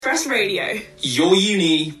Xpress Radio. Your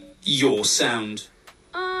uni, your sound.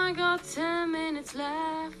 I got 10 minutes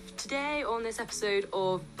left today on this episode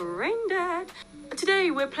of Brain Dead.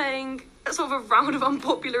 Today we're playing sort of a round of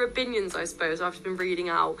unpopular opinions, I suppose. I've just been reading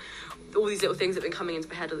out all these little things that have been coming into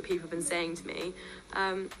my head or that people have been saying to me.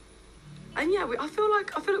 And yeah, I feel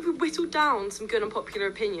like we whittled down some good unpopular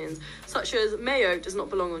opinions, such as mayo does not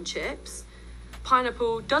belong on chips,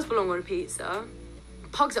 pineapple does belong on a pizza,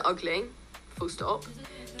 pugs are ugly, full stop,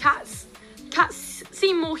 cats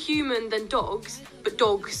seem more human than dogs, but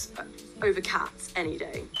dogs over cats any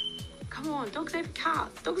day. Come on, dogs over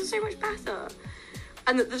cats. Dogs are so much better.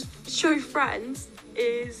 And that the show Friends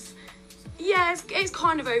is, yeah, it's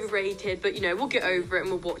kind of overrated, but, you know, we'll get over it and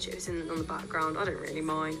we'll watch it. It's on the background. I don't really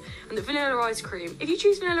mind. And the vanilla ice cream, if you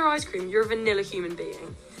choose vanilla ice cream, you're a vanilla human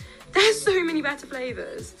being. There's so many better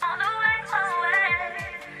flavours.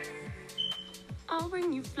 I'll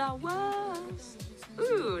bring you flowers.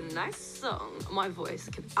 Ooh, nice song. My voice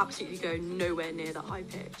can absolutely go nowhere near that high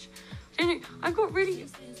pitch. I don't know, I've got really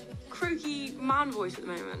croaky man voice at the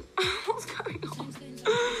moment. What's going on?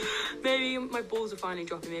 Maybe my balls are finally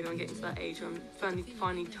dropping. Maybe I'm getting to that age where I'm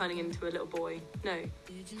finally turning into a little boy. No,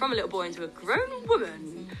 from a little boy into a grown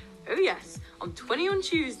woman. Oh yes, I'm 20 on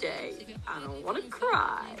Tuesday and I want to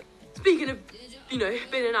cry. Speaking of, you know,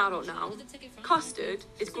 being an adult now, custard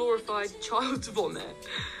is glorified child's vomit.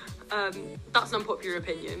 That's an unpopular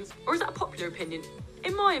opinion. Or is that a popular opinion?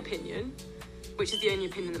 In my opinion, which is the only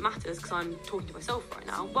opinion that matters because I'm talking to myself right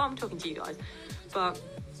now. Well, I'm talking to you guys. But,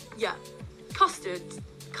 yeah, custard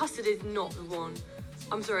is not the one.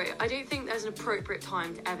 I'm sorry, I don't think there's an appropriate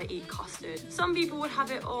time to ever eat custard. Some people would have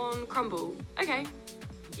it on crumble. Okay,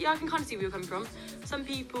 yeah, I can kind of see where you're coming from. Some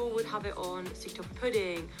people would have it on sticky toffee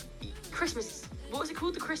pudding. Christmas, what is it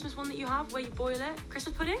called? The Christmas one that you have where you boil it?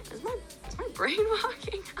 Christmas pudding? Is my brain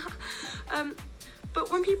working? But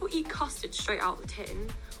when people eat custard straight out the tin,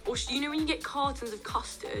 or you know when you get cartons of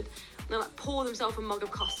custard, and they like pour themselves a mug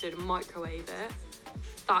of custard and microwave it,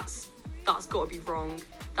 that's got to be wrong.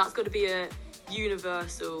 That's got to be a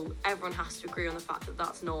universal, everyone has to agree on the fact that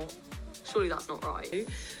that's not right.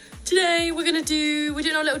 Today we're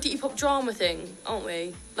doing our little Depop drama thing, aren't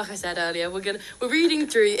we? Like I said earlier, we're reading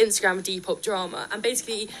through Instagram Depop drama, and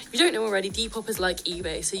basically, if you don't know already, Depop is like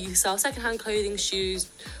eBay, so you sell secondhand clothing, shoes,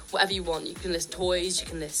 whatever you want. You can list toys, you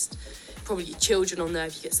can list probably your children on there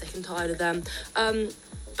if you get sick and tired of them.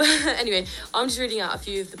 But anyway, I'm just reading out a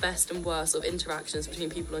few of the best and worst sort of interactions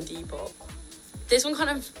between people on Depop. This one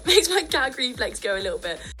kind of makes my gag reflex go a little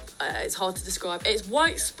bit. It's hard to describe. It's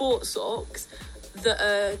white sports socks that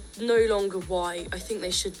are no longer white. I think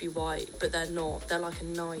they should be white, but they're not. They're like a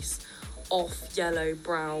nice off yellow,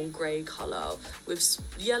 brown, grey colour with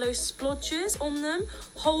yellow splodges on them,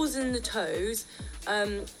 holes in the toes,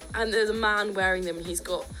 and there's a man wearing them and he's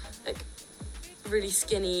got like really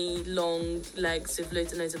skinny, long legs with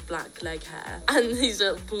loads and loads of black leg hair, and he's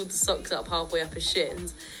pulled the socks up halfway up his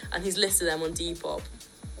shins, and he's listed them on Depop.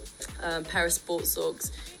 Pair of sports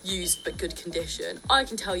socks, used but good condition. I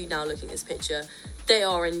can tell you now, looking at this picture, they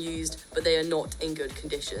are unused, but they are not in good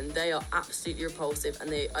condition. They are absolutely repulsive,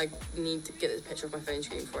 and I need to get this picture off my phone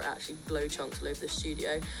screen before it actually blow chunks all over the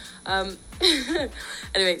studio.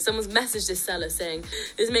 Anyway, someone's messaged this seller saying,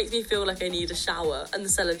 "This makes me feel like I need a shower," and the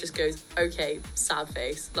seller just goes, "Okay, sad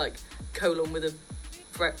face," like colon with a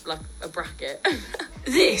bracket.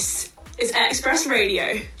 This is Xpress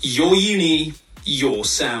Radio. Your uni, your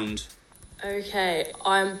sound. Okay,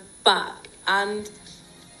 I'm back, and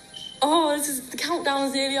the countdown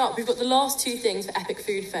is nearly up. We've got the last two things for epic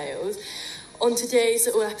food fails. On today's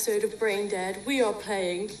little episode of Brain Dead, we are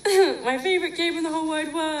playing my favourite game in the whole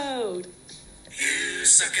wide world. You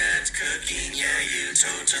suck at cooking, yeah, you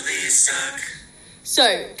totally suck.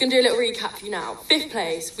 So, gonna do a little recap for you now. 5th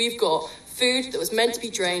place, we've got food that was meant to be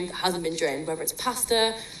drained that hasn't been drained, whether it's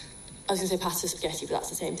pasta. I was going to say pasta spaghetti, but that's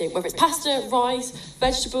the same thing. Whether it's pasta, rice,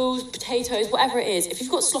 vegetables, potatoes, whatever it is. If you've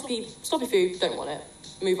got sloppy food, don't want it.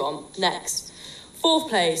 Move on. Next. 4th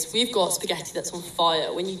place, we've got spaghetti that's on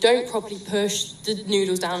fire. When you don't properly push the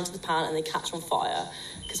noodles down into the pan and they catch on fire.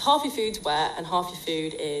 Because half your food's wet and half your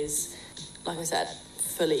food is, like I said,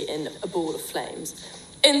 fully in a ball of flames.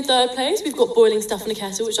 In 3rd place, we've got boiling stuff in a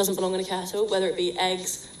kettle, which doesn't belong in a kettle. Whether it be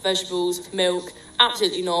eggs, vegetables, milk,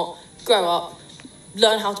 absolutely not. Grow up.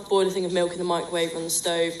 Learn how to boil a thing of milk in the microwave on the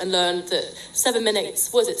stove, and learn that 7 minutes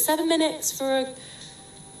for a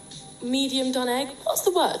medium done egg? What's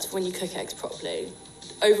the word for when you cook eggs properly?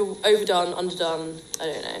 Overdone, underdone, I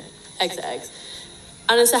don't know. Eggs are eggs.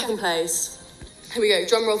 And in 2nd place, here we go,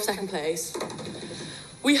 drum roll for 2nd place.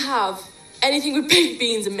 We have anything with baked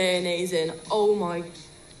beans and mayonnaise in. Oh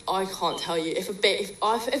I can't tell you. If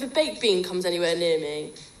a baked bean comes anywhere near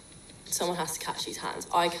me, someone has to catch these hands.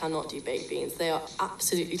 I cannot do baked beans. They are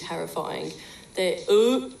absolutely terrifying.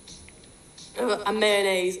 And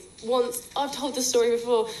mayonnaise. Once, I've told this story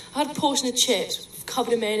before, I had a portion of chips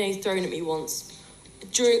covered in mayonnaise thrown at me once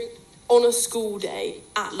on a school day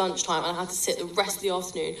at lunchtime, and I had to sit the rest of the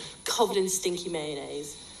afternoon covered in stinky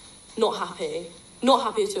mayonnaise. Not happy. Not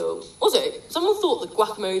happy at all. Also, someone thought that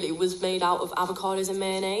guacamole was made out of avocados and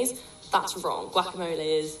mayonnaise. That's wrong.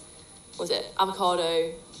 Guacamole is,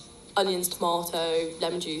 avocado, onions, tomato,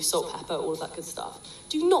 lemon juice, salt, pepper, all of that good stuff.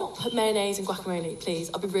 Do not put mayonnaise in guacamole,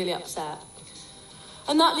 please. I'll be really upset.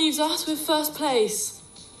 And that leaves us with first place.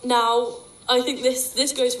 Now, I think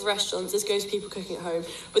this goes for restaurants, this goes for people cooking at home,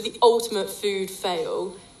 but the ultimate food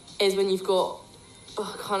fail is when you've got,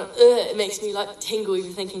 it makes me like tingle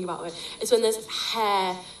even thinking about it. It's when there's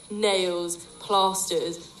hair, nails,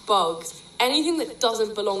 plasters, bugs, anything that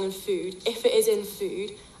doesn't belong in food. If it is in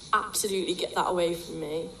food, absolutely get that away from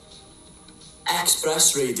me.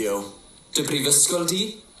 Xpress Radio. Dy brifysgol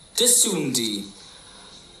di, dy sŵn di.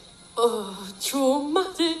 Oh,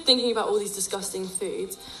 traumatic thinking about all these disgusting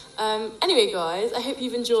foods. Anyway, guys, I hope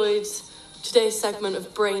you've enjoyed today's segment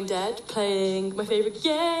of Brain Dead, playing my favourite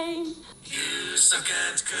game. You suck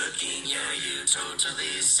at cooking, yeah, you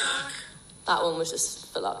totally suck. That one was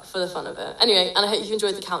just for the fun of it. Anyway, and I hope you've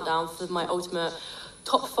enjoyed the countdown for my ultimate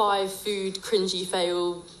top 5 food cringy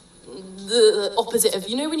fail. The opposite of,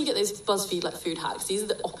 when you get those BuzzFeed like food hacks, these are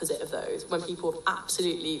the opposite of those, when people have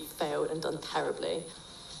absolutely failed and done terribly.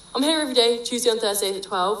 I'm here every day, Tuesday and Thursdays at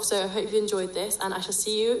 12, so I hope you enjoyed this, and I shall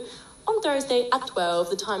see you on Thursday at 12.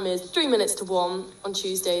 The time is 3 minutes to 1 on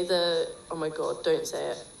Tuesday, oh my god, don't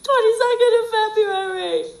say it, 22nd of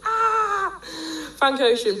February! Frank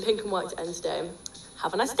Ocean, Pink and White to end today.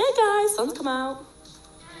 Have a nice day, guys. Sun's come out.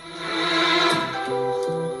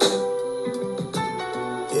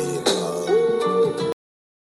 Yeah.